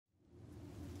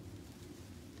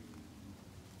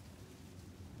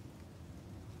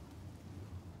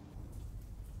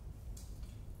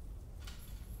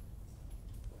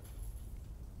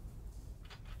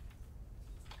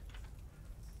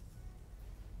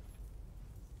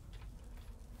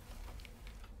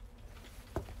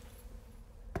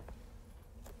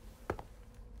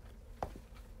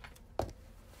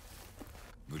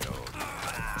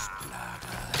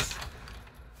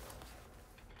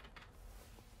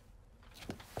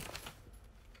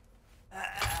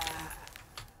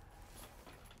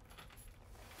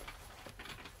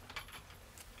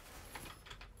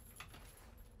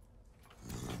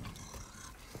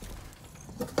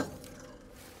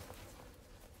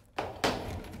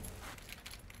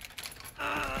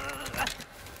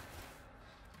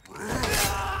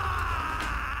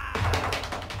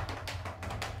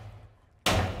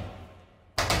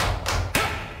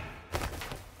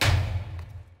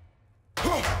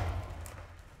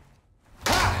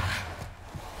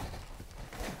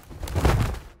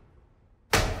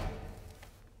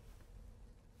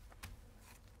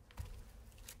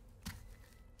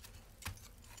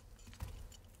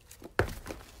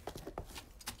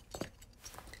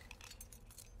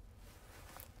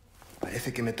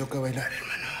Parece que me toca bailar,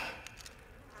 hermano.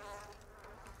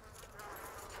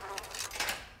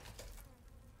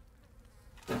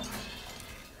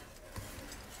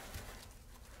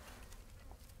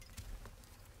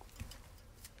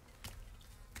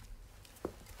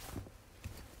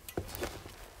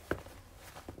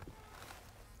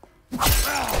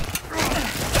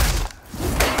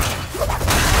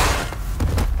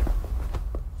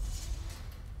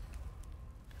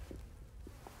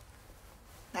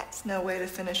 That's no way to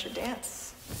finish a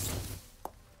dance.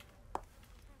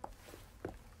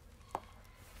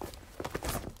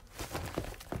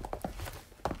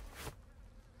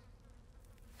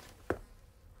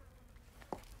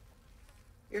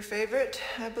 Your favorite,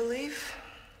 I believe?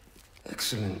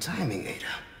 Excellent timing, Ada.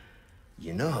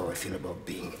 You know how I feel about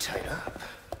being tied up.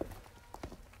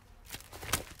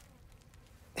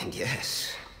 And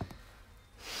yes,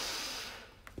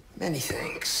 many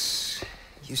thanks.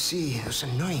 You see, those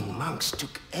annoying monks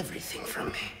took everything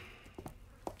from me.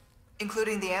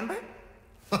 Including the amber?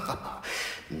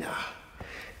 No.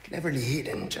 Cleverly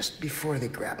hidden just before they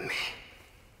grabbed me.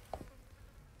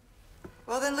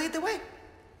 Well, then lead the way.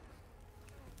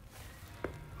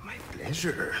 My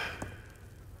pleasure.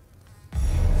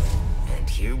 And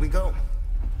here we go.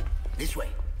 This way.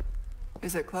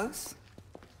 Is it close?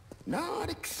 Not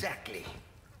exactly.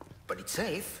 But it's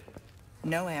safe.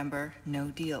 No amber, no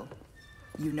deal.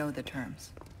 You know the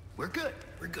terms. We're good.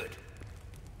 We're good.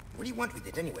 What do you want with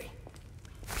it anyway?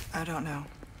 I don't know.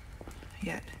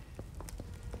 Yet.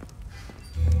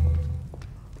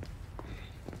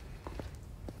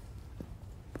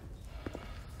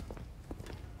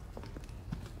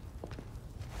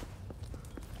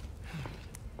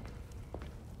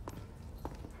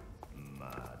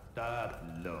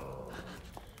 Matadlo.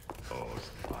 Os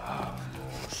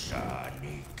vamos a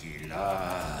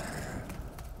aniquilar.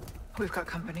 We've got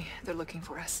company. They're looking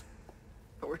for us.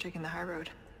 But we're taking the high road.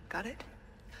 Got it?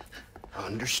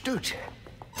 Understood.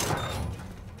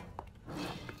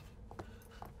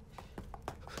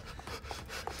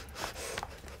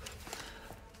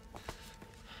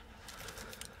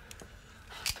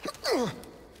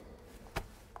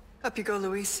 Up you go,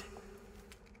 Luis.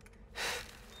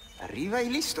 Arriba y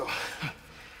listo.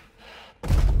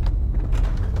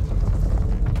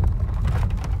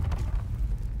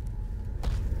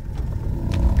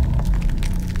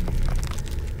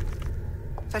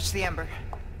 Fetch the amber.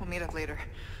 We'll meet up later.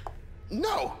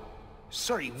 No!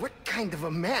 Sorry, what kind of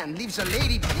a man leaves a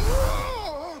lady...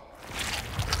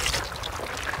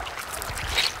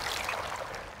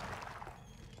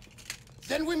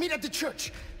 Then we meet at the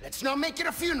church. Let's not make it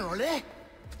a funeral, eh?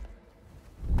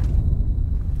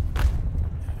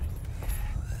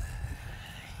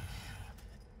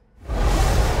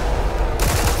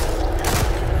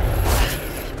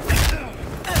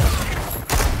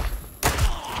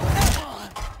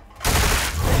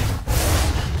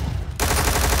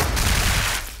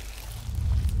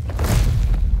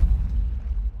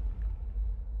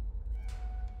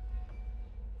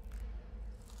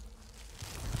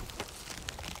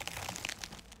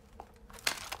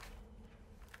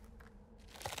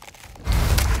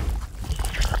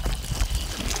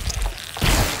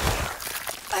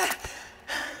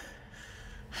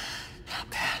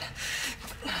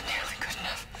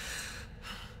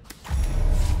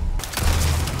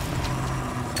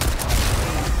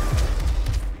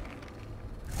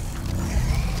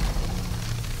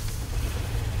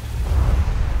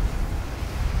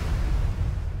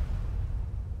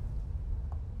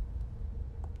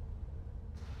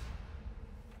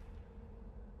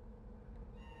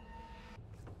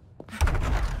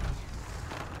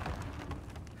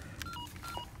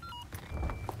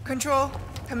 Control,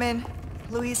 come in.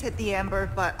 Luis hit the amber,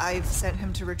 but I've sent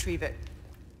him to retrieve it.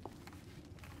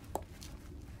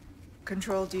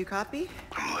 Control, do you copy?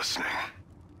 I'm listening.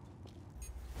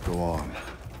 Go on.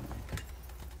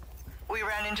 We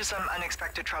ran into some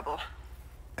unexpected trouble.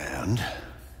 And?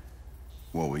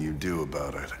 What will you do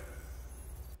about it?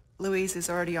 Luis is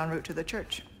already en route to the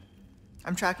church.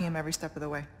 I'm tracking him every step of the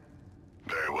way.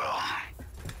 Very well.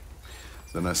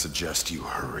 Then I suggest you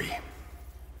hurry.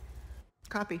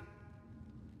 Copy.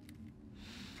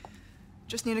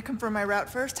 Just need to confirm my route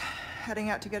first. Heading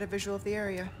out to get a visual of the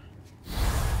area.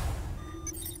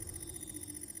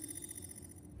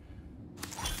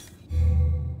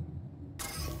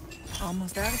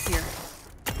 Almost out of here.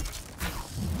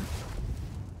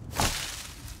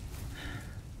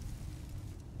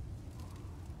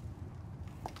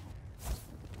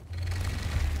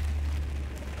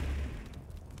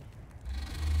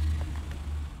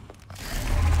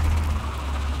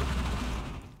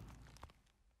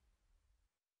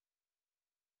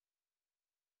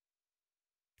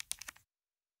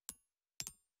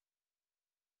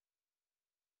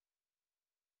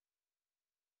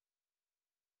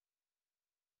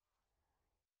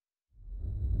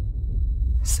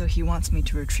 So he wants me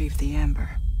to retrieve the amber.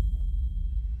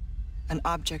 An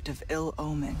object of ill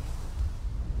omen.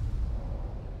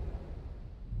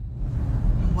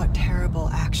 What terrible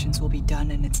actions will be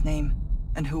done in its name,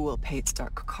 and who will pay its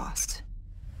dark cost?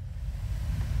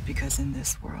 Because in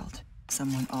this world,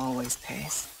 someone always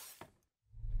pays.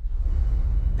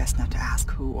 Best not to ask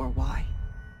who or why.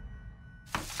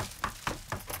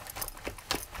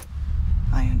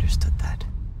 I understood that.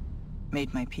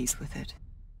 Made my peace with it.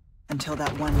 Until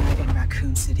that one night in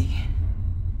Raccoon City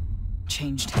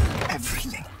changed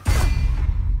everything.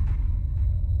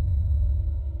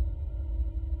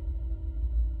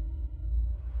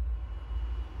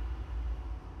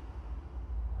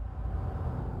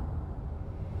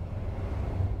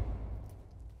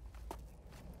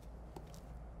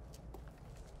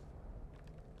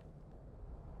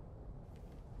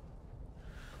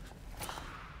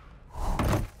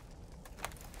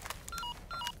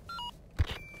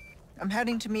 I'm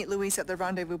heading to meet Luis at the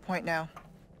rendezvous point now.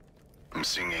 I'm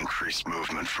seeing increased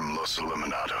movement from Los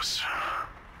Illuminados.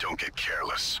 Don't get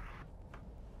careless.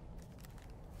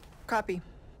 Copy.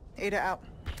 Ada out.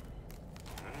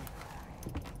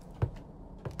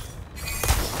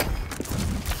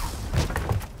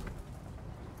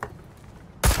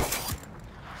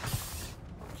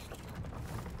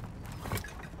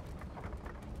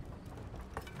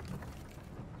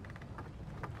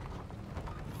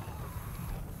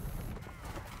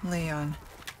 Leon,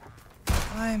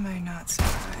 why am I not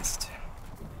surprised?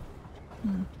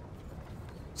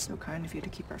 So kind of you to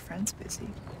keep our friends busy.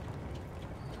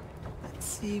 Let's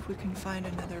see if we can find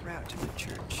another route to the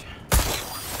church.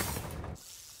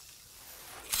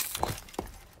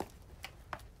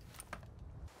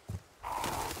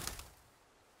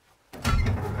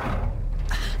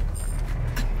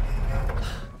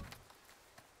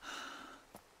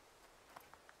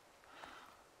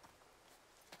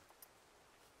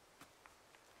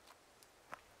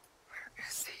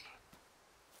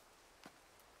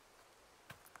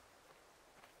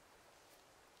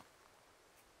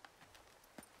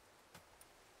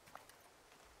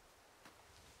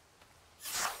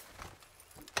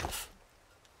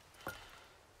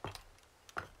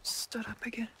 Stood up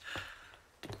again.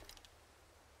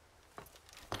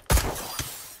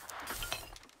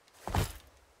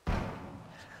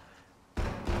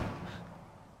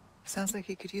 Sounds like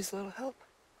he could use a little help.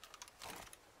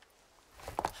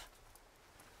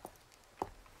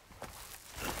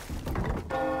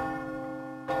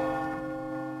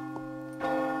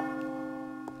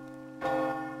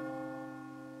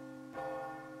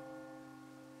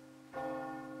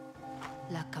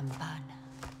 La campana.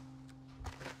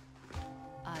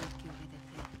 Hay que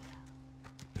obedecerla.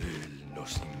 Él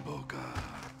nos invoca.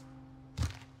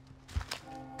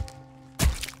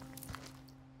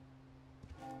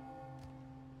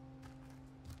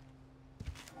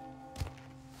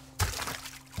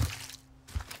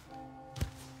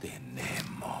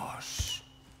 Tenemos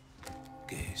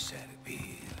que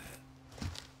servir.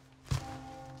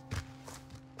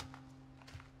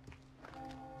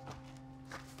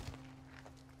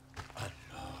 Al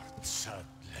Lord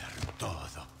Sadler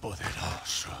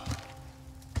Todopoderoso.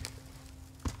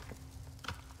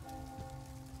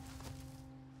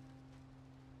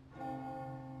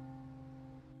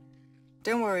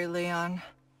 Don't worry, Leon.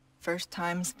 First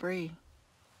time's free.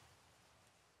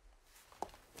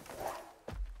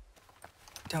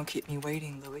 Don't keep me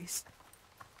waiting, Luis.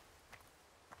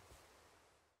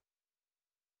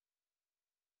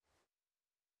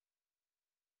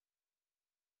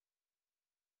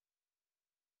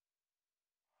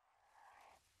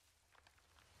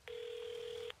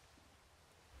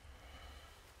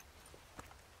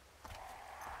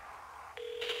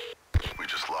 We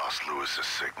just lost Lewis's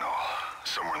signal.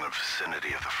 Somewhere in the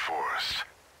vicinity of the forest.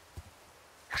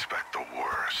 Expect the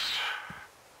worst.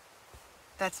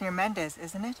 That's near Mendez,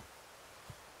 isn't it?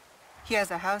 He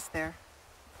has a house there.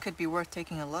 Could be worth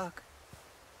taking a look.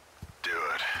 Do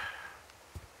it.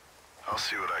 I'll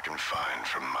see what I can find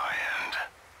from my end.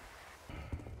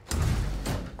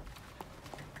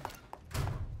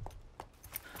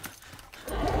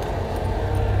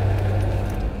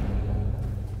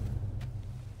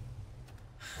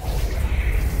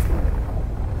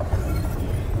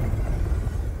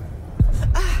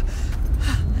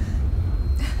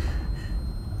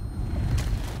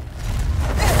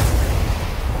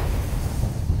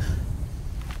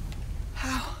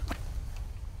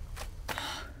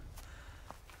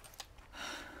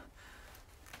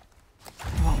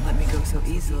 Won't let me go so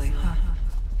easily, huh?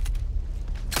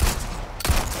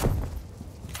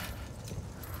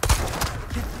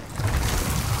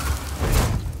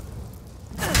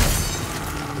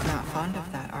 Not fond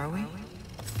of that, are we?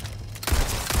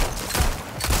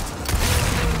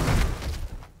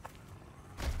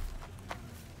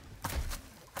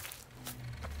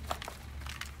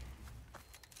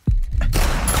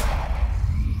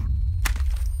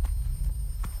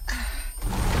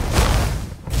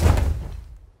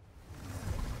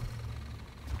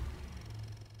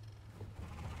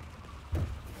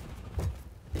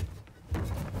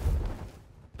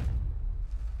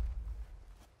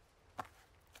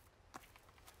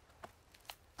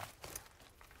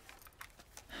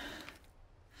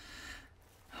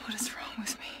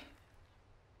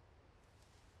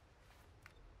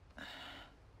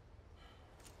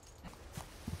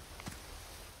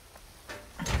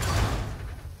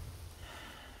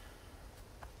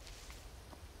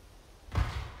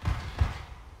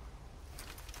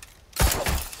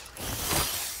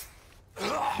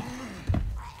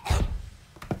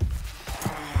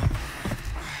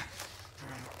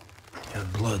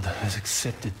 has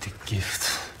accepted the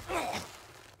gift.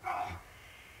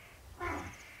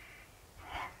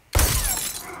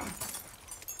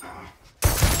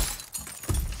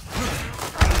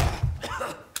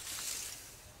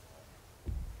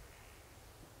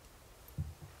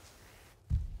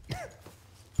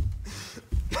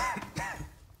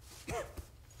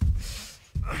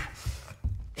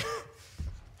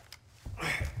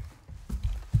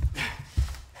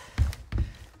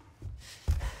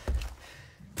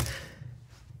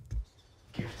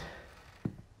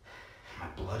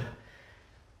 Blood?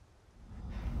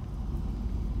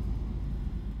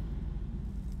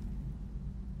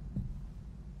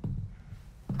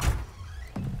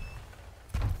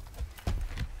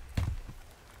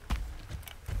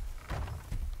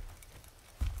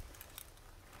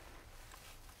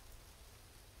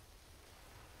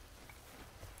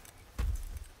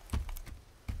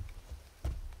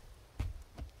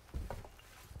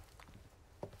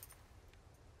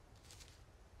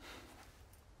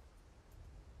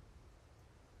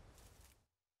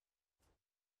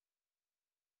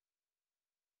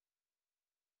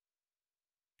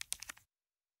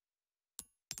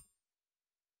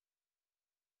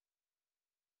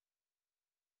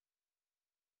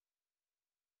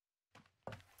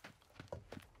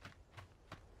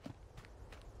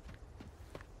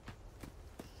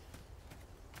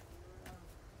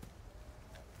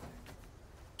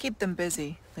 Keep them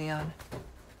busy, Leon.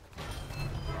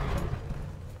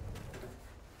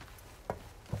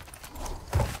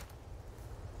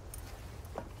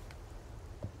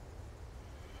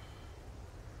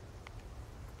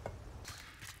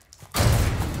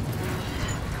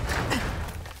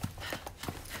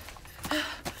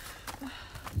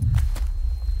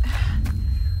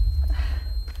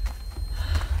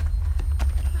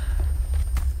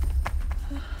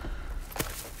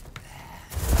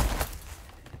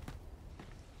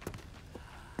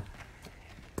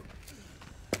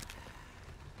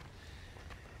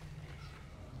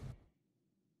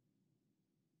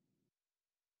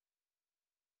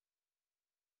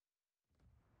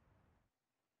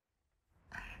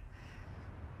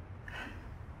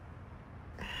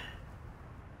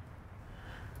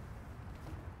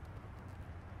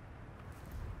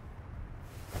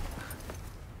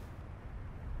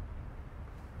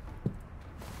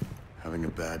 Having a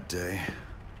bad day?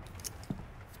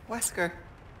 Wesker,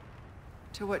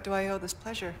 to what do I owe this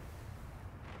pleasure?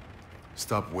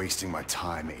 Stop wasting my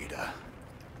time, Ada.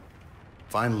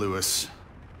 Find Lewis.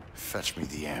 Fetch me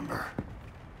the amber.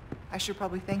 I should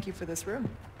probably thank you for this room.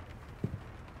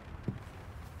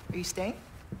 Are you staying?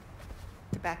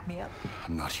 To back me up?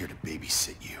 I'm not here to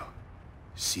babysit you.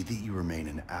 See that you remain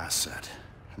an asset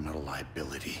and not a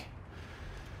liability.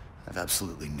 I have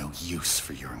absolutely no use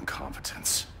for your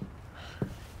incompetence.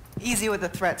 Easy with the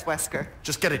threats, Wesker.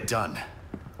 Just get it done.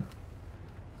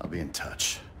 I'll be in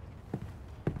touch.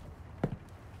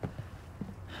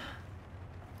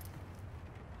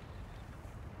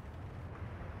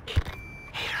 Ada,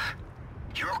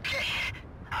 you're okay?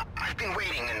 I've been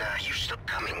waiting and you're still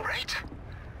coming, right?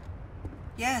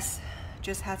 Yes,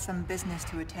 just had some business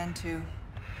to attend to.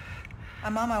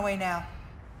 I'm on my way now.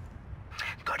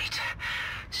 Got it.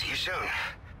 See you soon.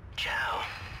 Ciao.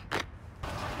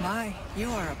 My, you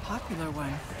are a popular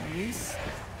one, Luis.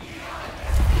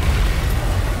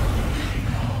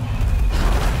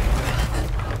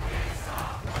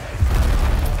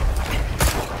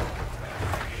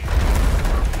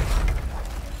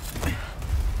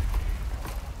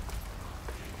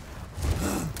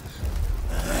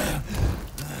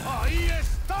 ¡Ahí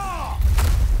está!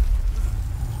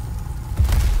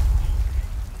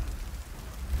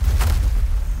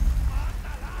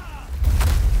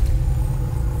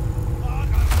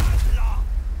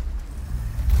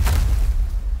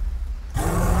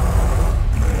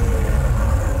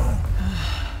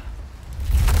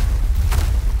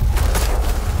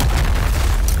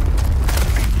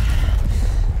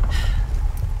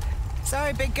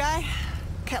 Sorry, big guy.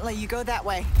 Can't let you go that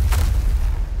way.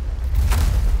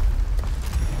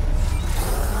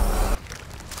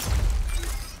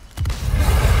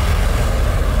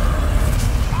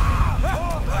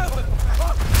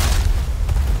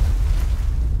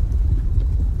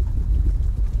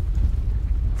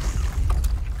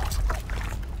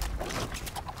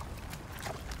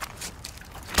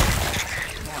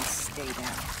 Now stay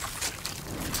down.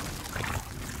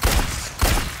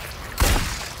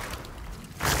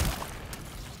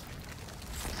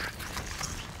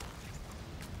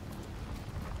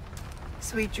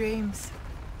 Sweet dreams.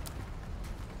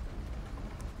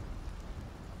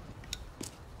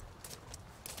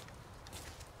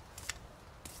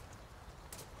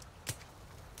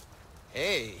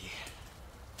 Hey,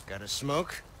 Got a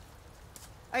smoke?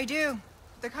 I do.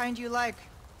 The kind you like.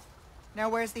 Now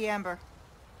where's the amber?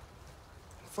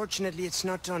 Fortunately, it's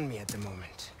not on me at the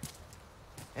moment.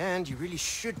 And you really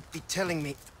should be telling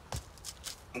me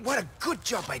what a good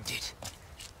job I did.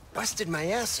 Busted my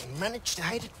ass and managed to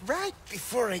hide it right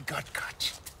before I got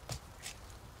caught.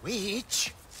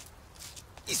 Which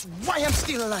is why I'm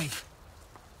still alive.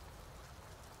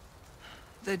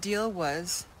 The deal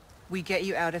was, we get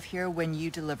you out of here when you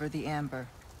deliver the amber.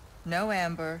 No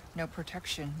amber, no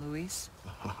protection, Luis.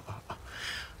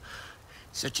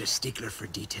 Such a stickler for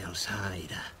details, huh,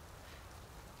 Ada?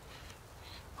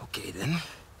 Okay, then.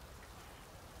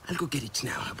 I'll go get it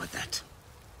now, how about that?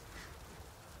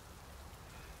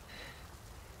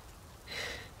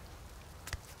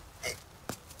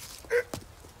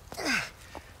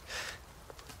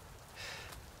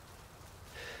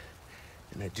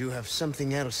 And I do have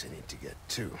something else I need to get,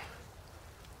 too.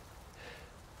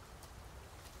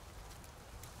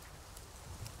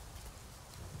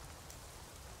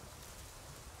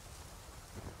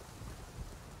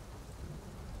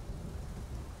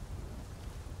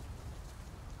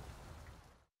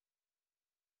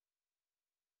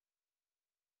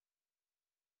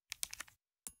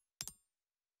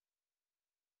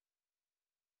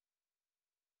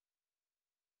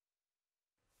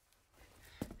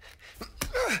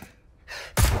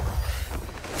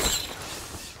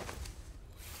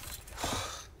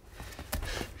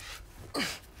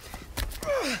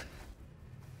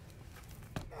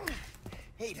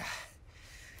 Ada.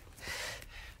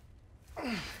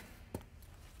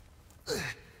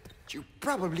 You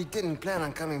probably didn't plan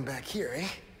on coming back here, eh?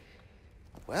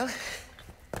 Well,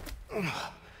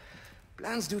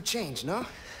 plans do change, no?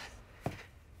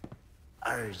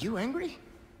 Are you angry?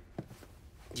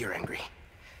 You're angry.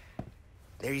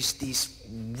 There is this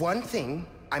one thing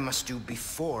I must do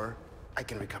before I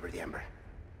can recover the amber.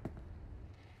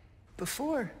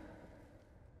 Before?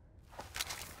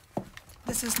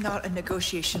 This is not a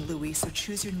negotiation, Luis, so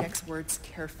choose your next words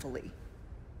carefully.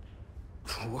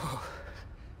 Whoa.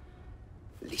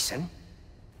 Listen,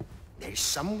 there's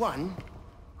someone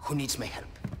who needs my help.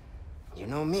 You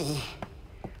know me,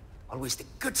 always the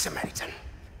good Samaritan.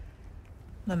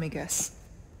 Let me guess.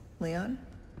 Leon?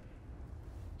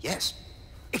 Yes,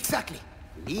 exactly.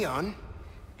 Leon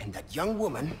and that young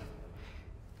woman,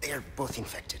 they're both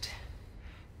infected.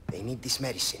 They need this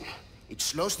medicine. It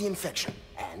slows the infection,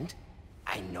 and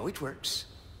I know it works.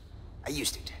 I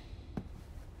used it.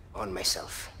 On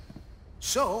myself.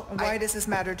 So, Why does this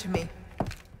matter to me?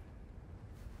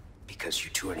 Because you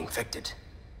two are infected.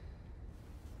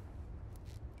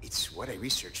 It's what I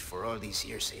researched for all these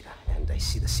years, Ada, and I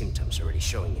see the symptoms already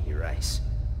showing in your eyes.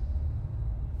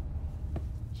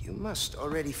 You must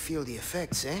already feel the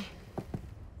effects, eh?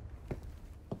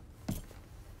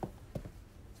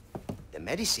 The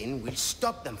medicine will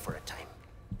stop them for a time.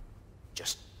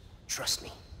 Just trust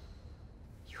me.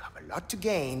 You have a lot to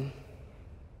gain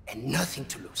and nothing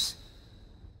to lose.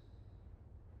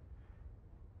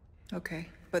 Okay,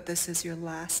 but this is your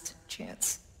last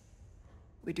chance.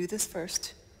 We do this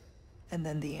first, and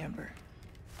then the amber.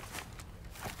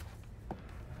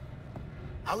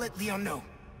 I'll let Leon know.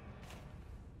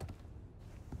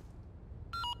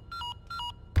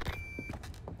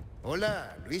 Hola,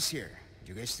 Luis here.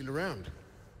 You guys still around?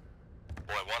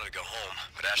 Well, I wanted to go home,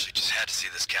 but Ashley just had to see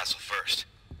this castle first.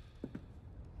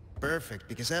 Perfect,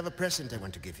 because I have a present I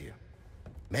want to give you.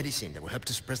 Medicine that will help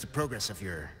to suppress the progress of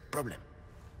your problem.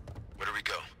 Where do we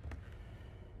go?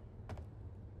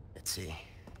 Let's see.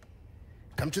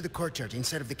 Come to the courtyard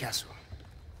inside of the castle.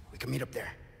 We can meet up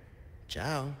there.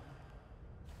 Ciao.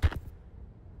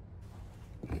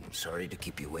 Sorry to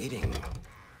keep you waiting.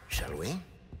 Shall we?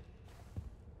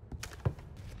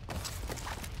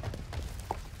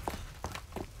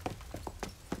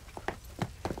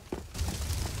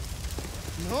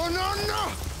 No, no,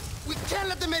 no! We can't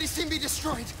let the medicine be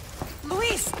destroyed!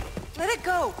 Luis! Let it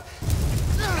go!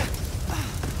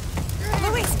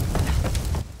 Luis!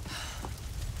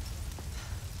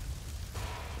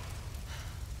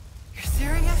 You're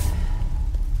serious?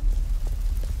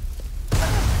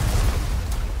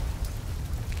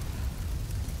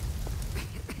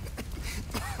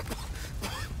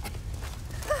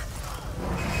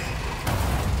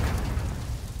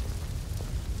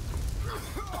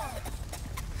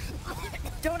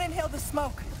 Don't inhale the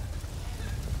smoke.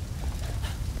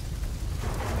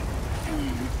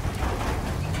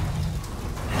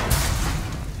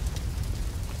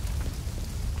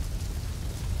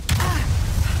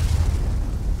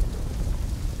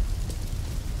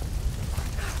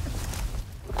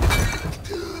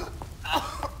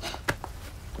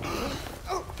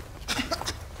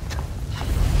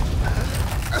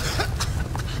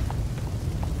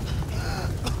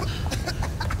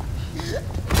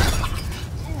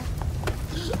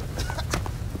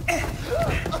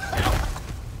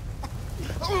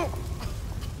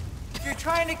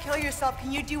 yourself.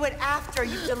 Can you do it after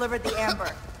you've delivered the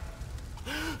amber?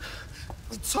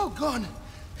 It's all gone.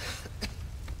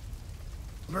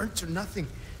 Burnt to nothing.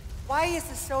 Why is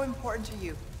this so important to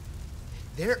you?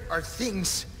 There are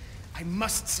things I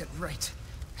must set right.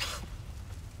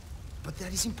 But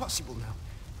that is impossible now.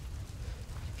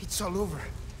 It's all over,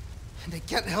 and I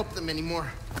can't help them anymore.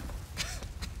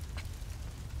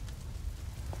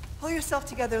 Pull yourself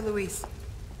together, Luis.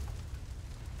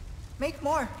 Make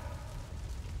more.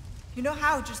 You know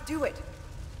how, just do it.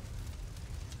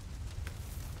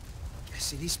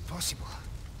 Yes, it is possible.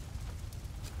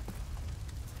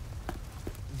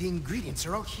 The ingredients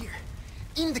are all here,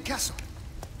 in the castle.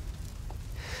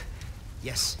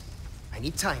 Yes, I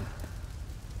need time,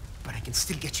 but I can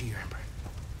still get you your amber.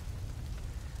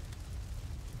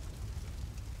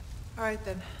 All right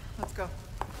then, let's go.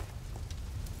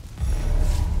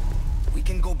 We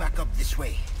can go back up this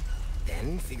way,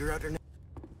 then figure out our...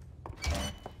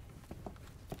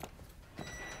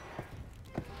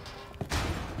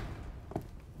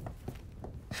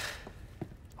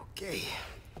 Okay.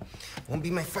 Won't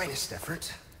be my finest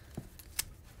effort,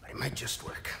 but it might just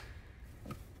work.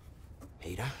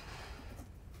 Ada,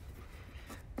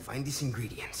 find these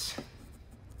ingredients,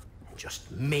 and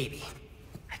just maybe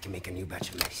I can make a new batch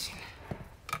of medicine.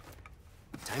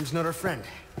 Time's not our friend.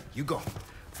 You go.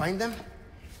 Find them,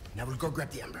 and I will go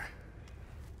grab the amber.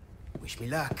 Wish me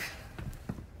luck.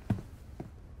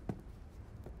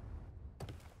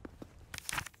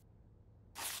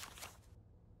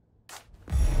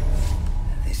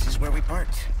 This is where we part.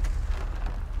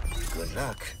 Good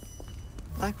luck.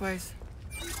 Likewise.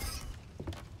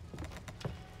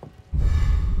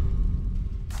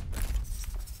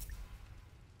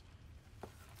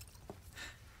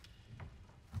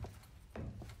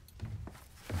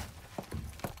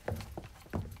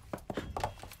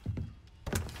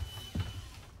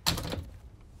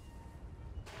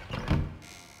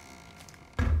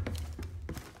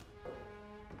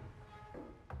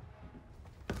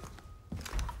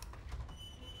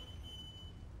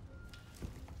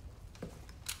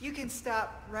 You can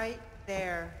stop right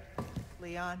there,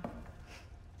 Leon.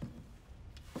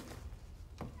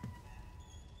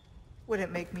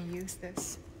 Wouldn't make me use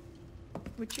this,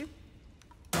 would you?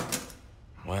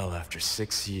 Well, after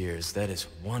 6 years, that is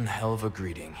one hell of a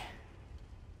greeting,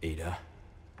 Ada.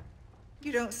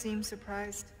 You don't seem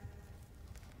surprised.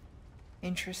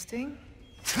 Interesting.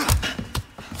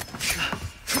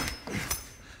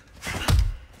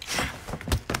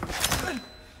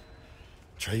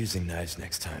 Try using knives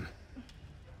next time.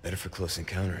 Better for close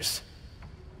encounters.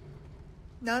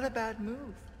 Not a bad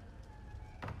move.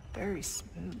 Very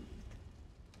smooth.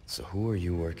 So who are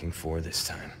you working for this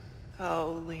time?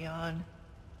 Oh, Leon.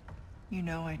 You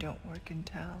know I don't work in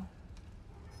Tal.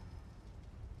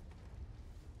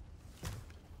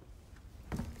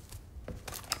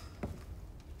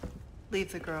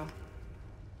 Leave the girl.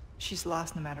 She's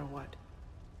lost no matter what.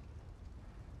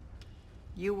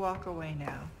 You walk away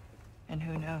now, and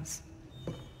who knows?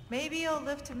 Maybe you'll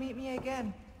live to meet me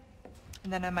again.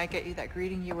 And then I might get you that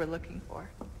greeting you were looking for.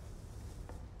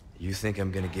 You think I'm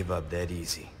gonna give up that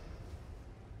easy?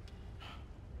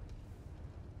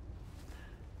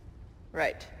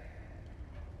 Right.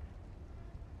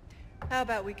 How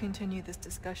about we continue this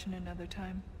discussion another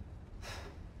time?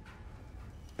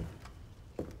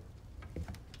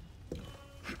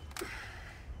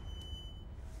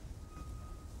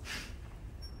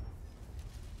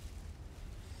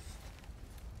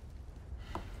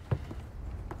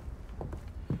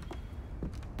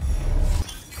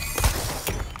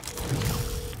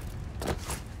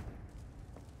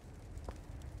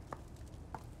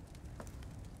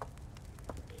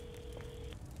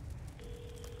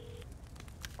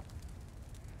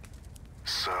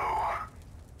 So,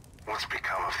 what's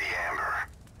become of the amber?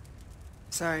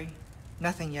 Sorry,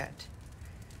 nothing yet.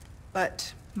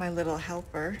 But my little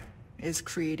helper is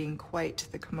creating quite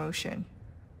the commotion.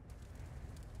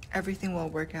 Everything will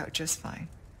work out just fine.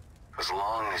 As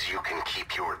long as you can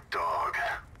keep your dog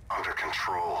under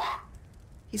control.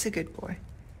 He's a good boy.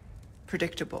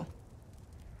 Predictable.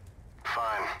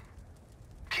 Fine.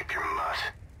 Keep your mutt.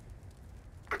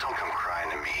 But don't come crying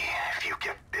to me if you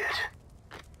get bit.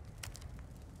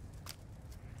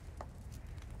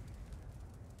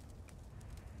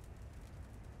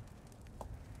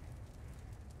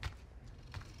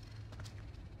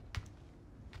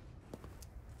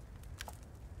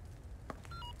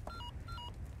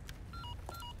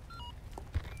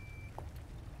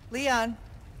 Leon,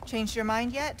 changed your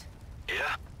mind yet?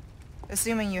 Yeah?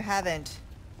 Assuming you haven't,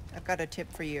 I've got a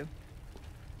tip for you.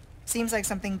 Seems like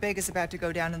something big is about to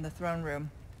go down in the throne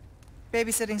room.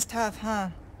 Babysitting's tough, huh?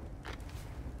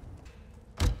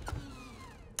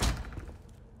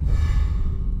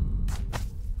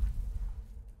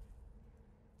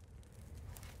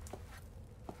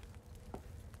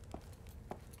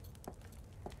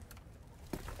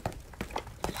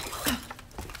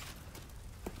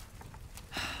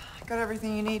 Got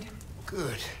everything you need.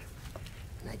 Good.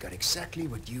 And I got exactly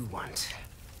what you want.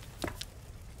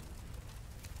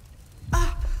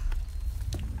 Oh,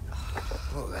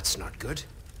 that's not good.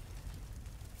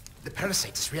 The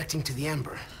parasite is reacting to the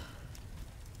amber.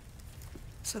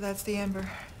 So that's the amber.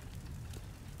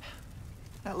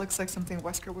 That looks like something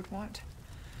Wesker would want.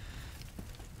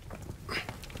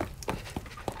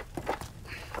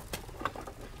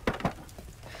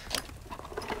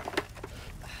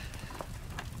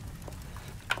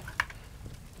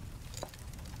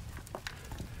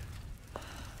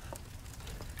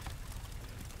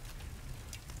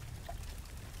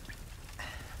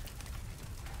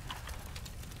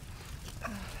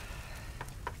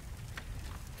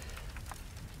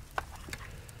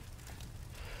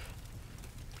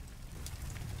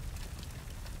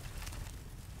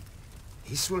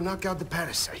 This will knock out the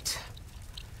parasite.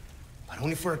 But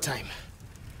only for a time.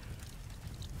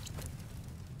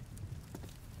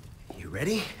 You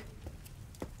ready?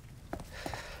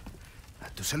 A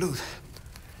tu salud.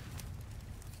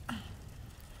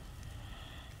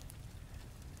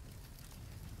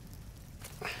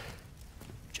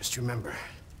 Just remember,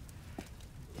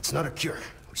 it's not a cure.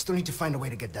 We still need to find a way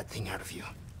to get that thing out of you.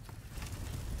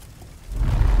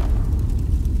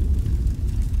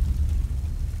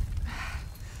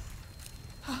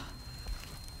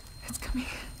 It's coming.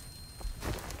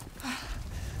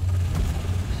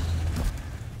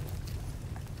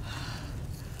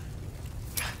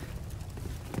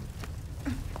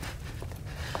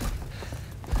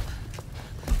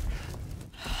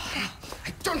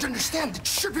 I don't understand. It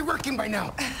should be working by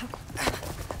now.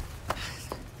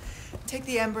 Take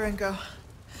the amber and go.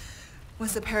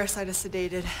 Once the parasite is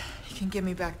sedated, you can give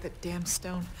me back that damn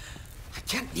stone. I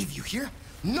can't leave you here.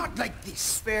 Not like this.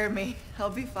 Spare me. I'll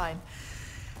be fine.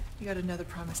 You got another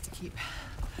promise to keep.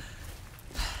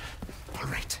 All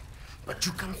right. But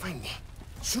you come find me.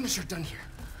 As soon as you're done here.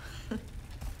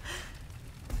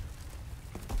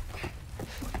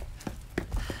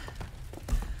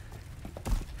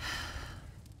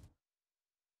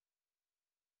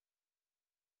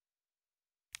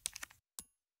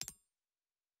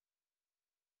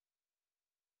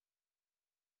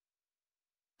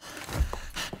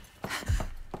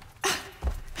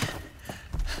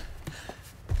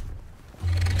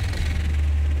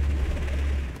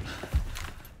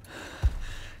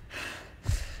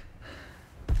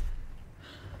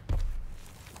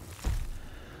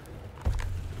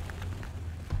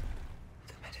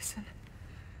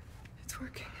 It's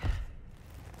working.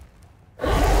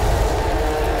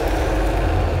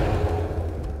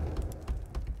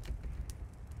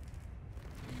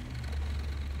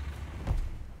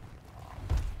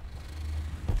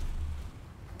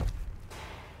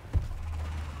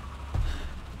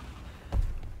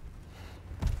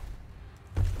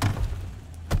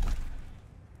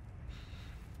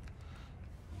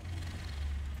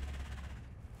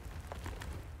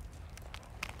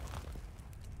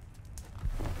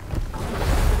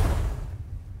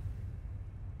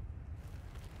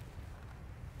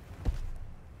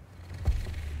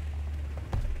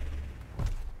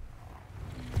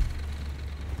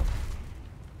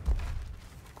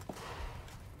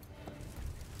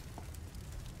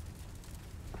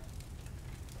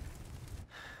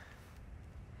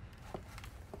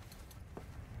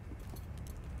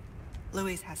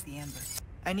 Louis has the amber.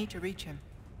 I need to reach him.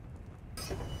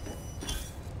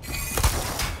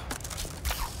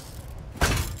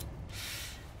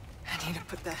 I need to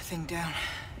put that thing down.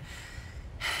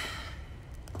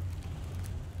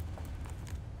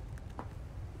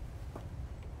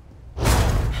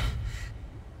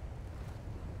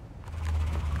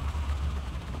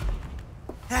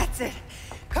 That's it.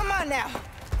 Come on now.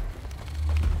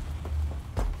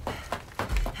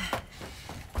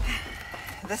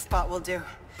 This spot will do.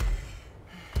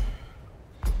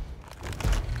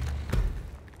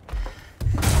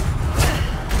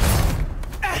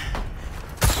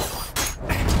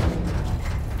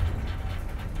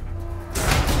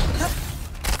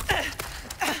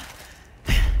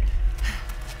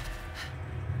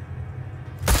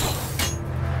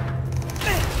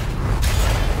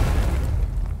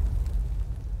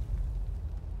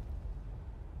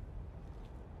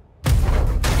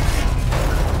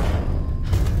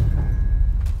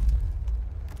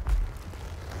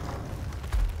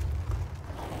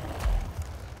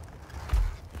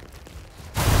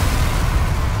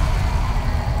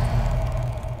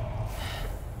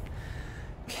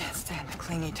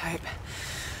 Clingy type.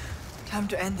 Time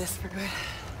to end this for good.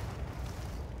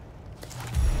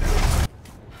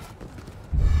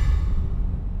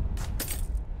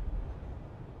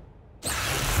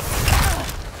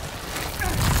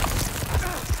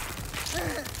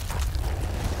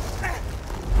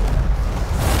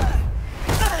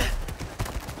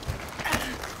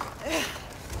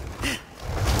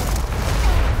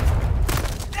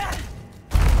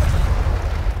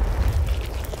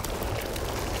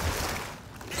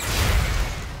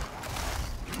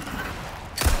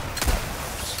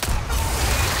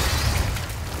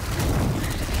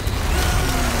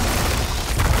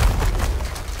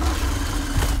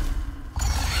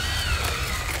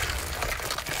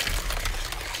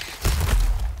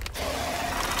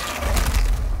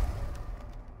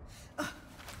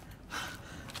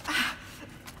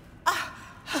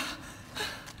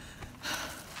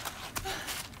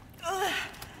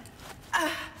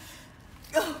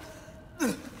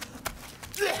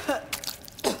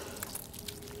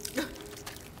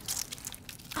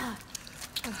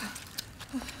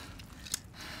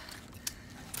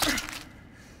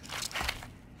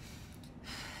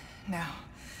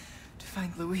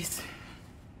 find Luis.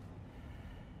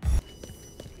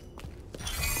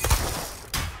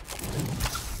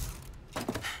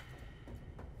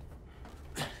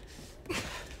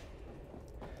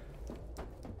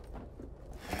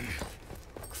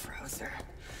 Krauser.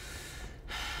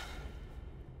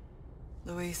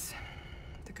 Luis,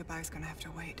 the goodbye's gonna have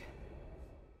to wait.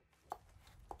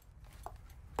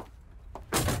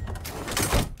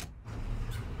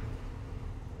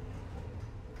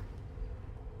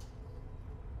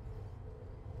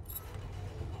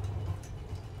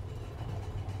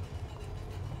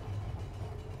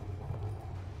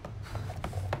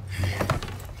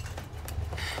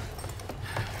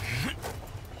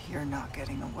 You're not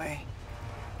getting away.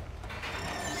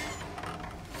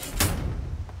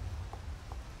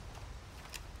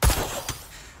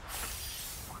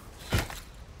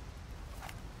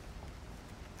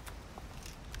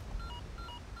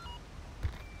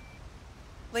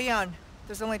 Leon,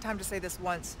 there's only time to say this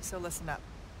once, so listen up.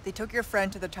 They took your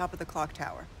friend to the top of the clock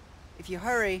tower. If you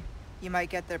hurry, you might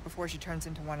get there before she turns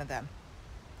into one of them.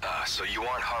 So you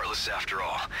aren't heartless after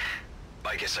all.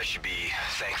 I guess I should be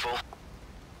thankful.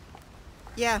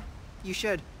 Yeah, you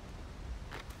should.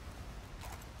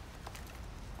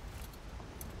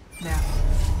 Now,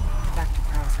 back to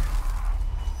Krauser.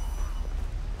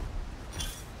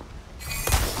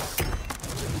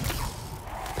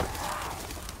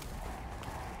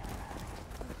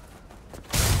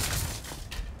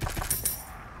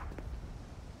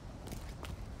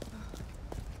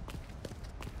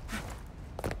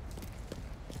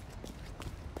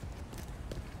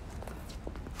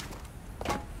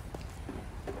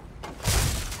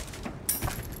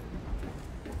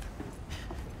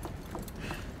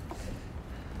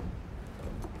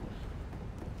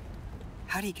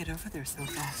 How do you get over there so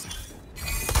fast?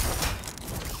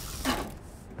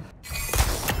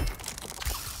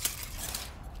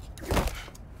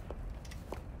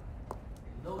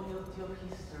 Loyalty of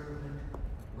his servant,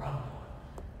 Ramon.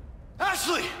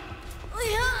 Ashley!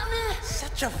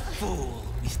 Such a fool,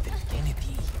 Mr.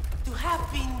 Kennedy, to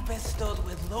have been bestowed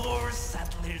with Lord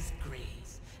Sattler's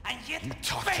grace, and yet You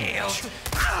talk too failed.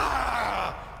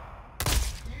 much.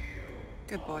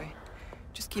 Good boy.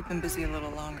 Just keep him busy a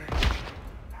little longer.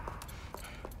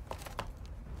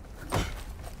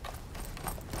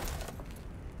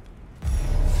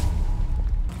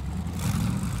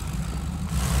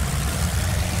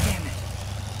 Damn it.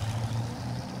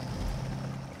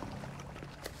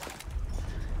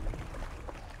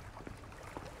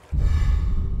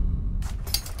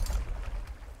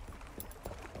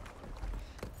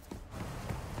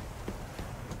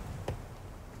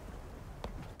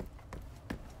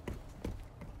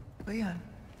 Leon.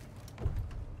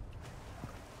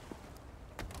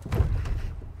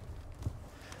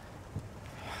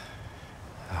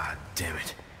 Ah, damn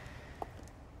it.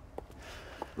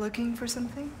 Looking for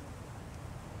something?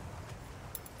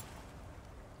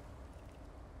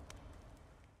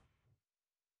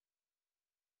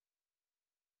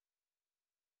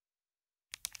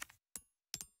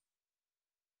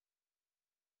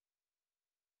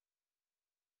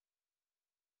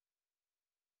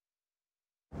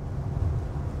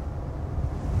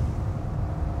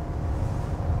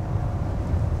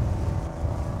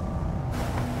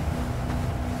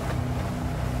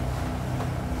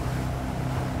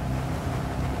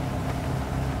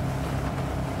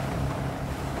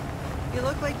 You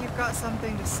look like you've got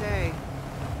something to say.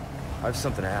 I have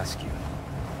something to ask you.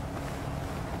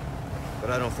 But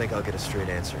I don't think I'll get a straight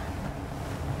answer.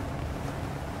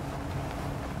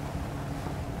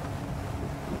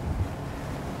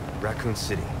 Raccoon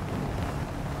City.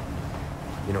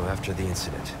 You know, after the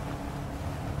incident,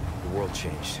 the world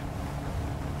changed.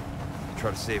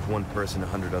 Try to save one person,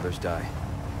 100 others die.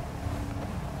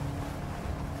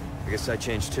 I guess I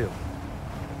changed too.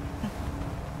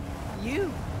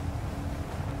 You?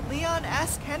 Leon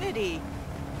S. Kennedy.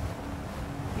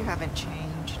 You haven't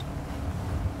changed.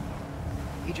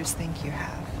 You just think you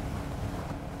have.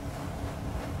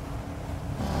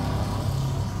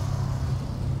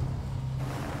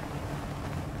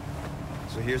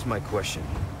 So here's my question.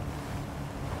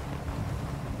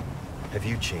 Have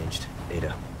you changed,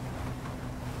 Ada?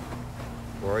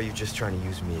 Or are you just trying to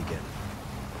use me again?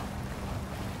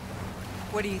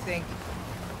 What do you think?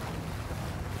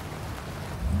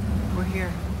 We're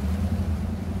here.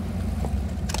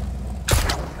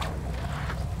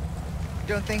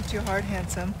 Don't think too hard,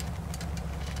 handsome.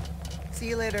 See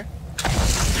you later.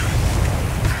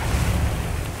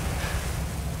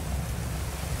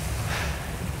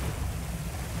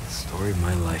 Story of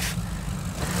my life.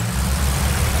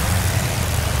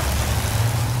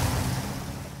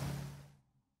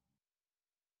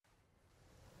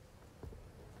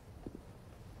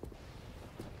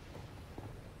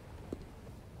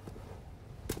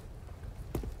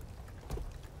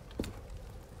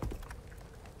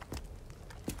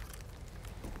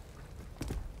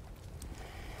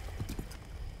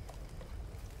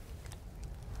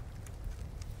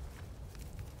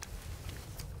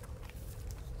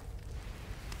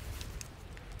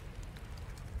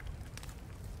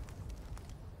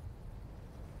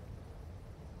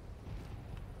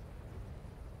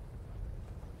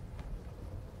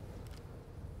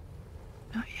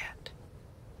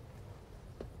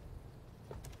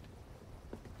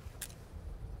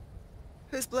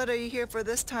 blood are you here for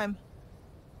this time?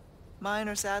 Mine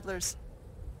or Sadler's?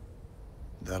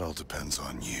 That all depends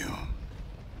on you.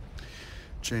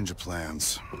 Change of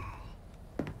plans.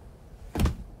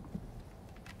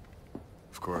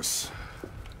 Of course,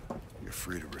 you're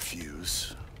free to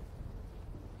refuse.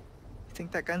 You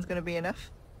think that gun's gonna be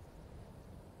enough?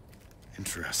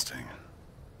 Interesting.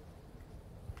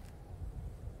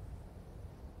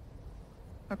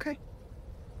 Okay.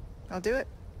 I'll do it.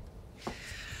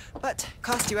 But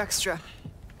cost you extra.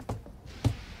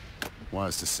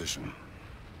 Wise decision.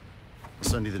 I'll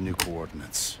send you the new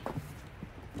coordinates.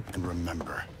 And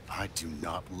remember, I do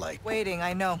not like... Waiting,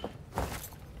 I know.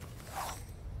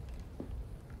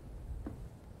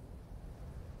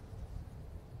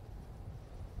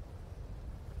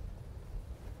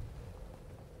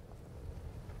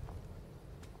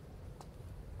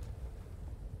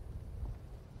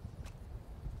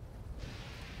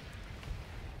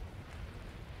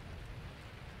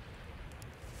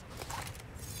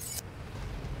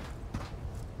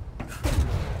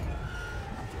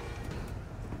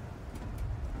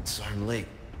 Sorry I'm late.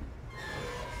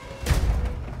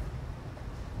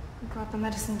 We brought the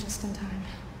medicine just in time.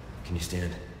 Can you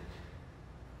stand?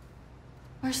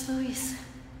 Where's Luis?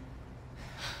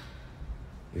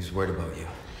 He was worried about you.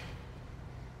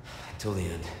 Till the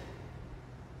end.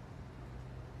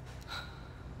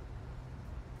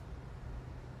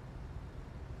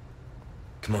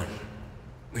 Come on.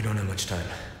 We don't have much time.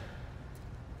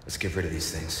 Let's get rid of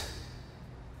these things.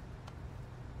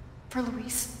 For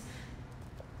Luis.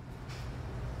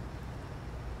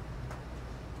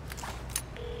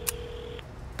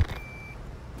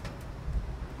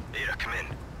 Ada, come in.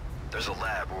 There's a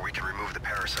lab where we can remove the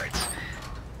parasites.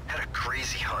 Had a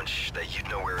crazy hunch that you'd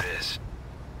know where it is.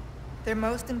 Their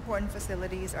most important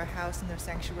facilities are housed in their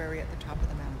sanctuary at the top of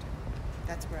the mountain.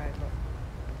 That's where I'd look.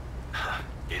 Huh.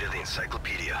 Ada the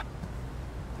encyclopedia.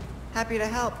 Happy to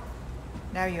help.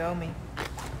 Now you owe me.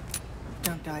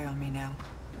 Don't die on me now.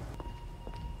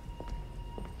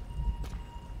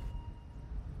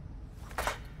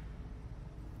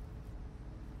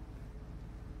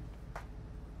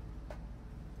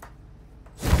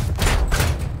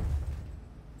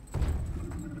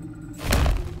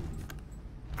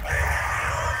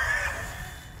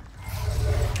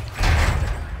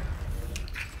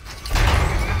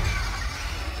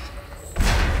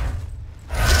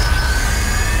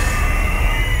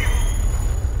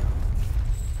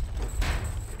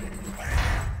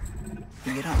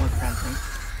 You don't look friendly.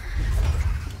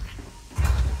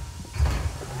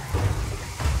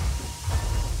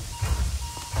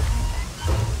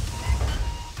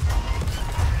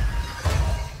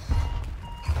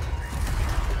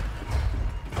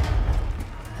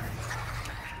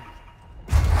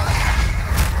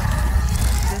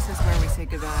 This is where we say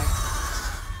goodbye.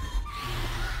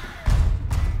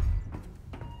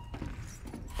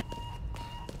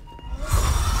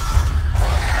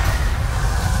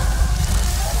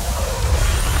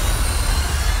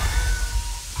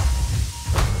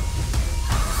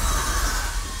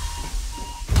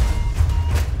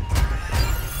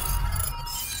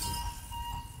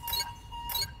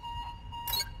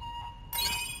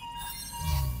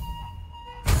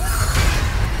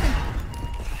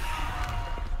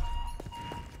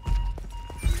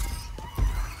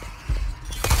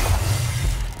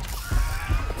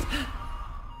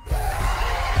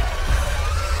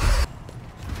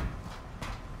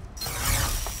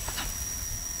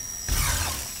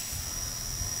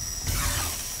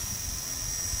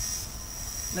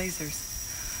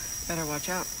 Lasers. Better watch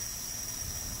out.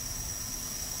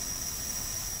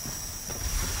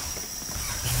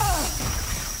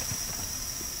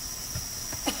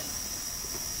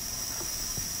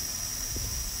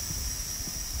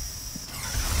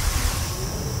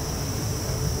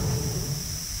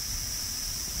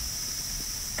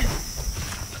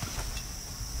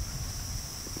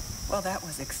 Well, that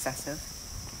was excessive.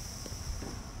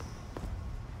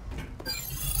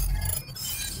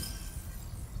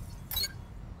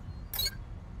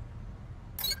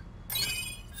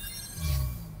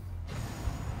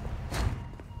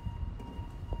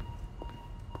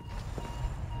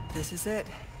 This is it.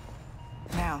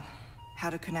 Now, how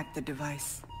to connect the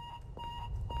device.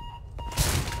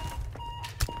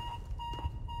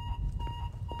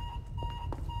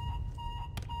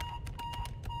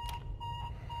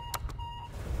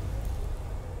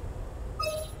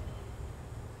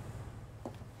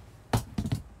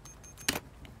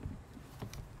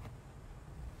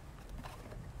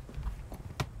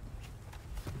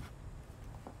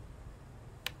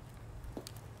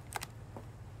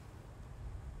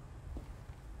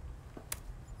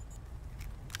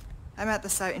 I'm at the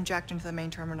site and jacked into the main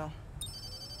terminal.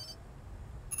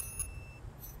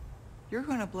 You're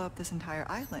going to blow up this entire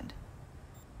island.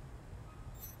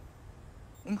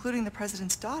 Including the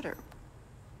president's daughter.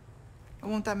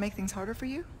 Won't that make things harder for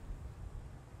you?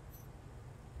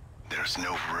 There's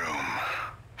no room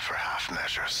for half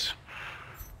measures.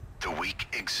 The weak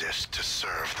exist to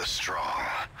serve the strong.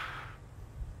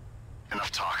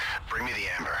 Enough talk. Bring me the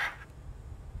amber.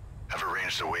 I've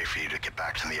arranged a way for you to get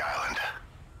back to the island.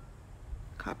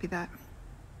 Copy that.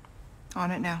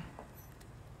 On it now.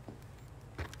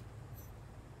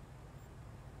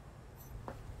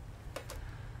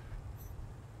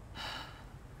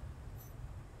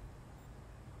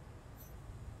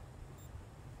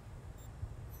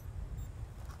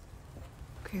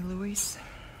 Okay, Luis.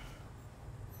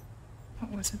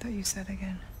 What was it that you said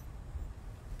again?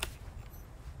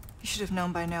 You should have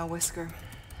known by now, Whisker,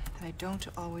 that I don't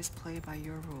always play by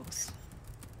your rules.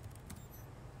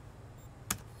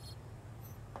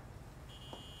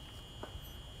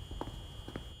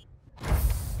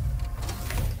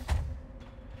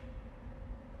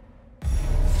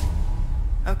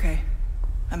 Okay,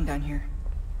 I'm done here.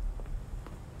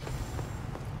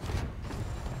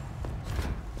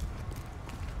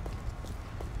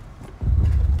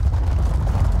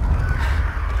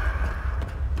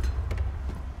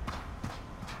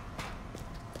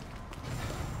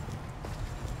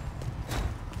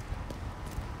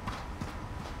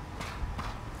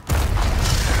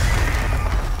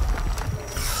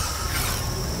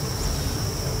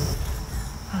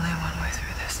 Only one way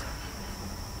through this.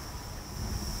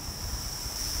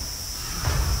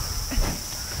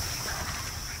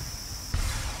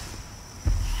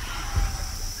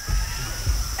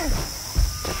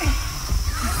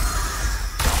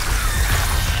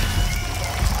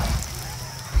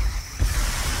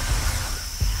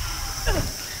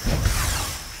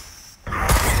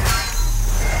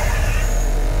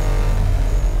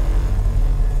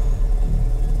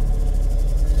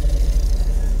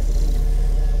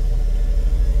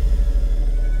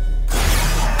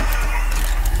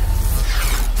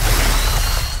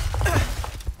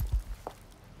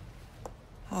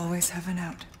 Always have an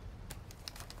out.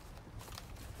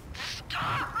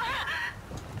 Stop!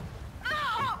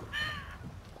 No!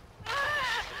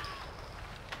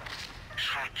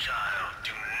 True child,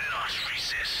 do not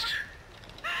resist.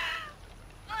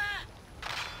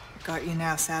 Got you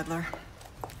now, Sadler.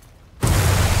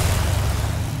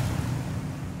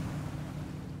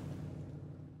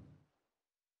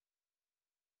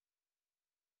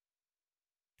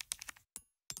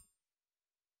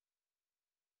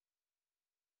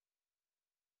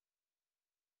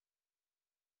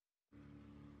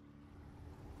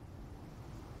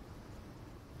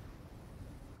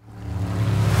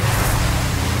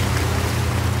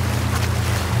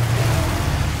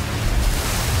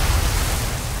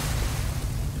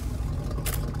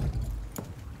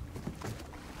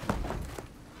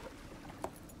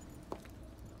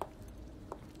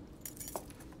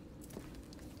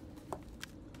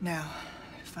 Now,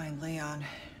 find Leon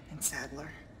and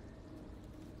Sadler.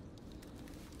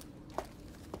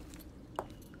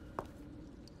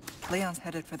 Leon's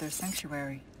headed for their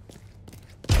sanctuary.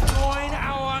 Join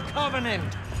our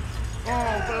covenant.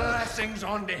 All blessings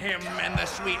unto him and the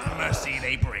sweet mercy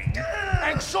they bring.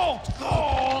 Exalt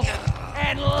Gaul,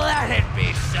 and let it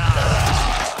be so.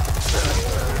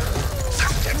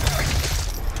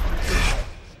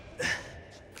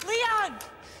 Leon!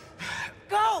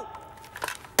 Go!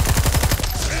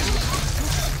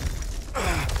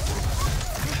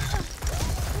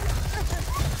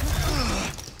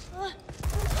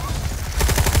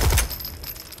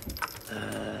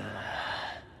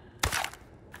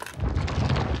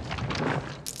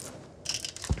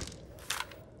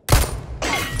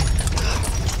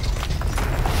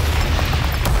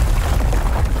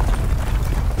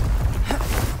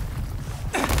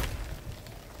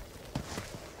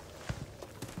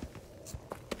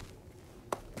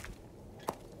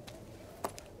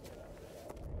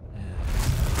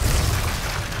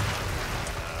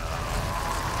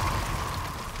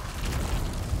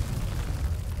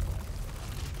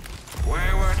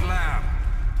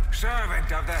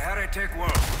 Servant of the heretic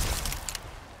world.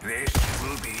 This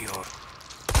will be your...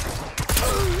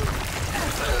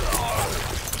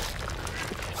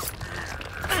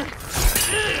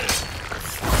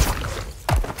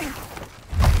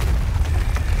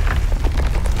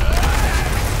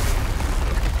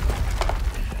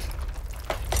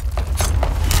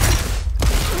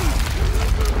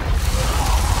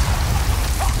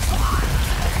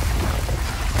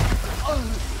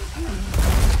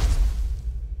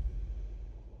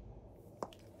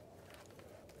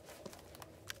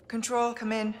 Control,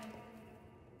 come in.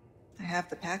 I have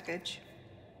the package.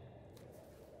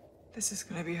 This is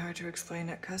gonna be hard to explain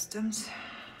at customs.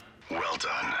 Well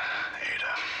done,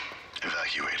 Ada.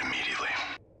 Evacuate immediately.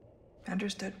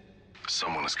 Understood.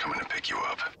 Someone is coming to pick you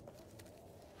up.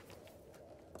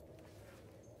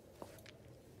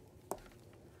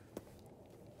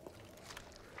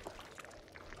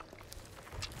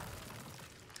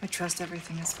 I trust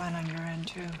everything is fine on your end,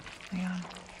 too, Leon.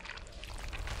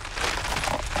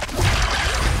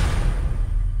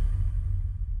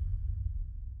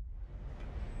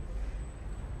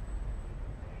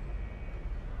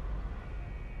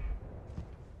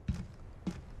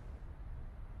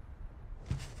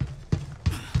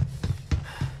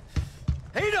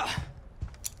 Ada!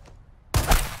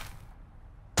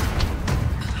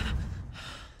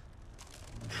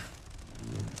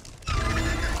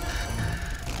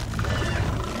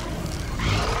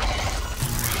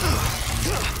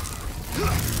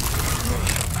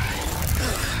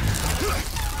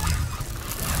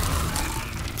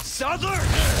 Southern!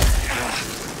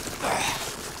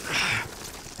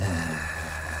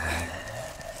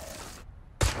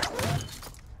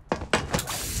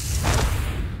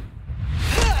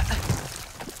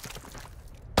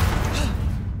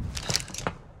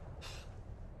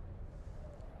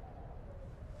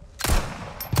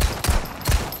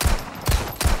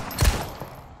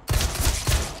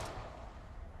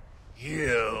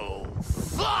 You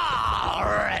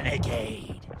far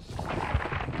renegade!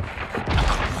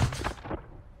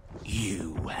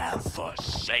 You have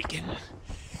forsaken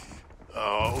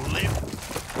only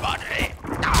body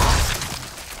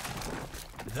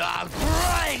the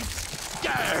great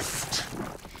gift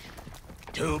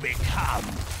to become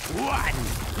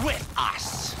one with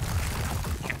us.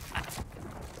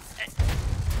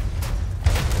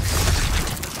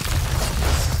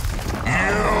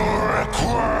 You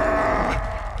require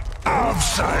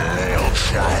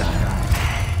absolution.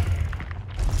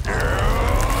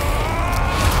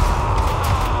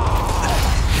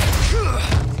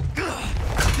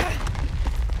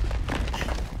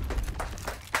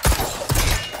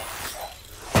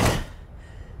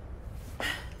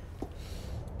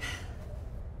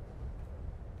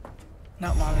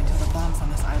 Not long until the bombs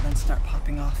on this island start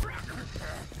popping off.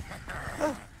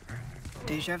 Oh,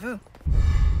 déjà vu.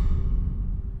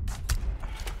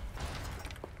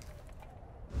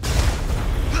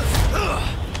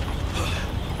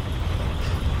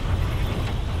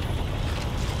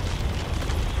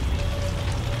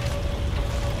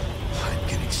 I'm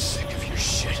getting sick of your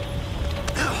shit.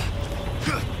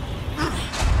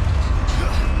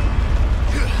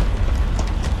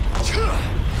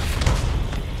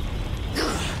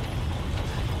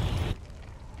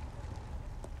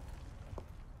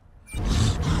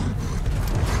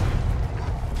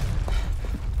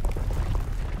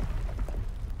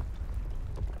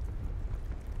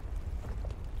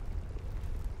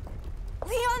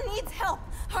 Leon needs help!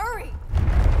 Hurry!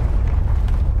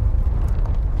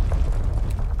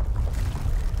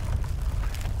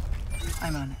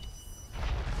 I'm on it.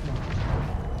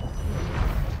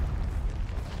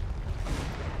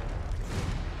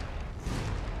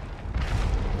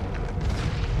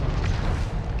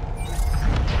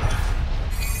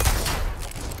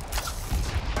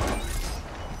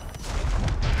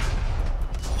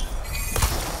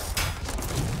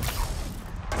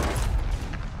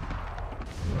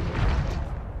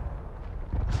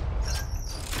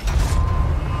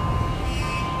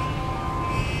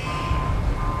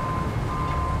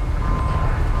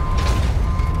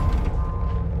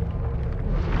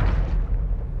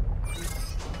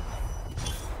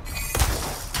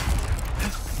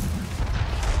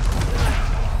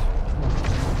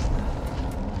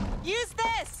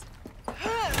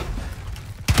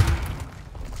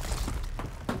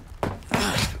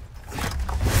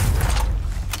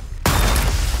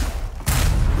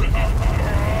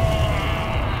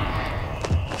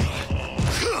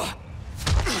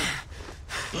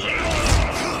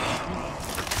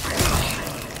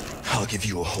 I'll give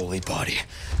you a holy body.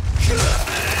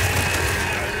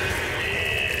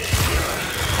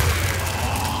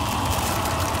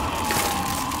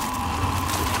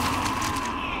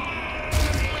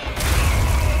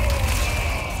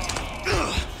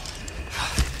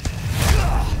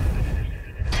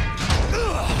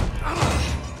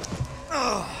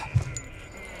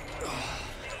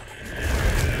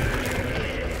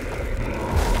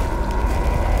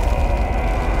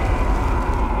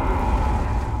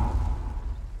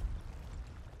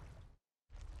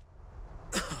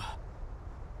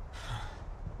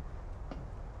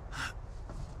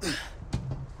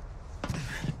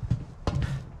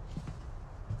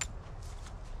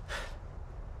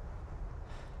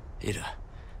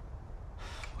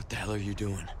 hell are you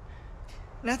doing?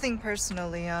 Nothing personal,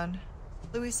 Leon.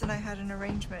 Luis and I had an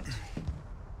arrangement.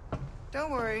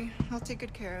 Don't worry, I'll take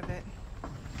good care of it.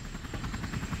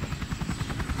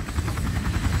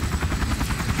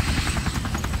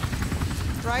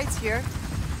 Ride's here.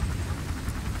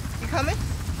 You coming?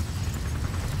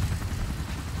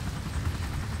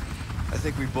 I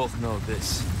think we both know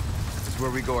this is where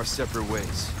we go our separate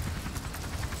ways.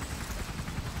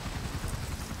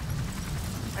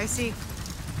 I see.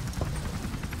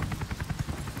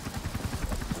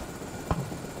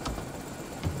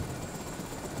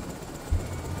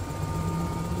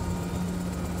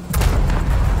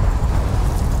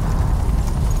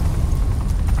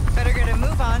 Better get a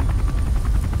move on.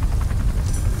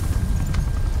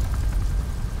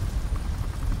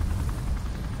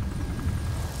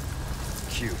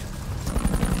 Cute.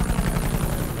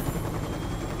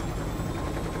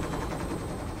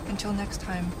 Until next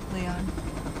time, Leon.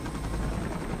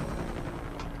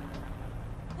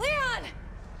 Leon!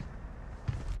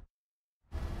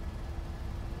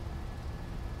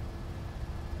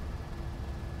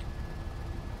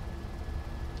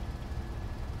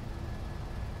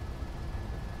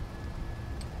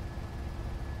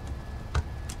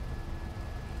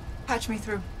 Patch me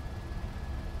through.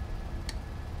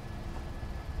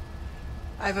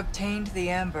 I've obtained the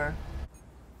amber.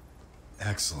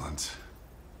 Excellent.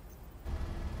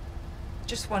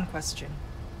 Just one question.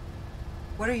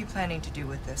 What are you planning to do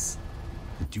with this?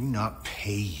 I do not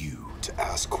pay you to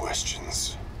ask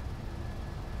questions.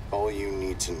 All you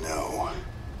need to know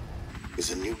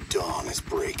is a new dawn is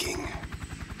breaking.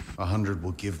 100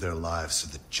 will give their lives so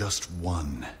that just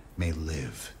one may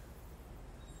live.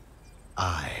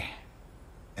 I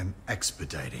am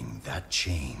expediting that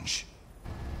change.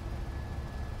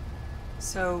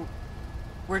 So,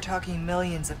 we're talking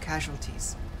millions of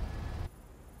casualties.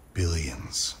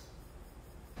 Billions.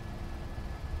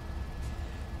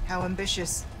 How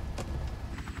ambitious.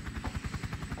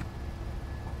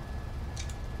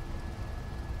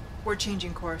 We're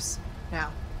changing course,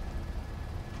 now.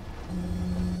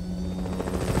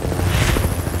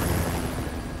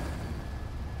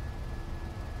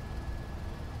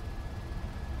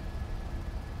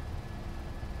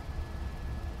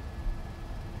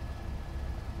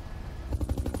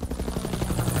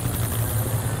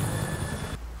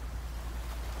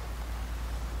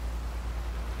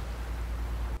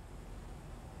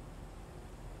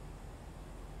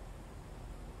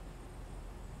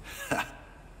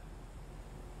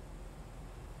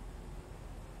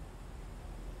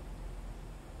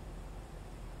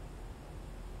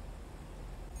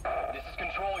 This is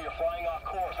Control, you're flying off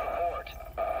course, report.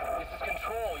 This is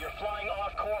Control, you're flying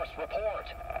off course, report.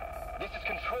 This is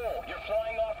Control, you're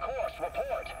flying off course,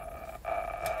 report.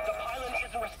 The pilot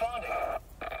isn't responding.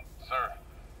 Sir,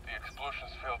 the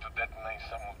explosions failed to detonate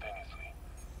simultaneously.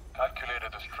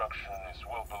 Calculated destruction is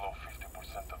well below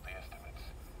 50% of the estimates.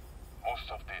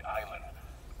 Most of the island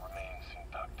remains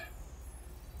intact.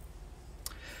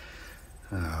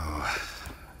 Oh,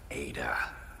 Ada.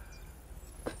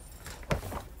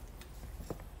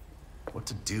 What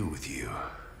to do with you?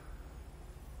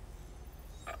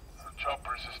 The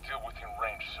choppers is still within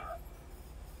range, sir.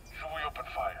 Should we open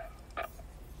fire?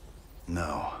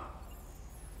 No.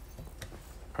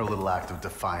 Her little act of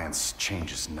defiance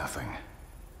changes nothing.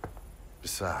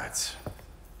 Besides,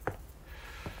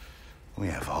 we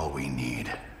have all we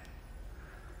need.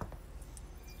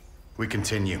 We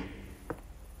continue,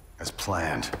 as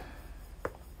planned.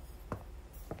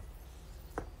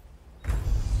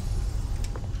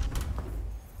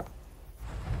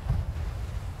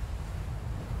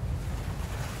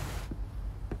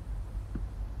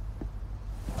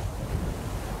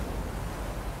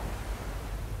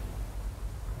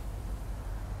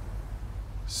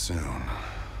 Soon,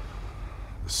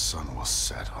 the sun will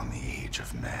set on the age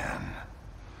of man.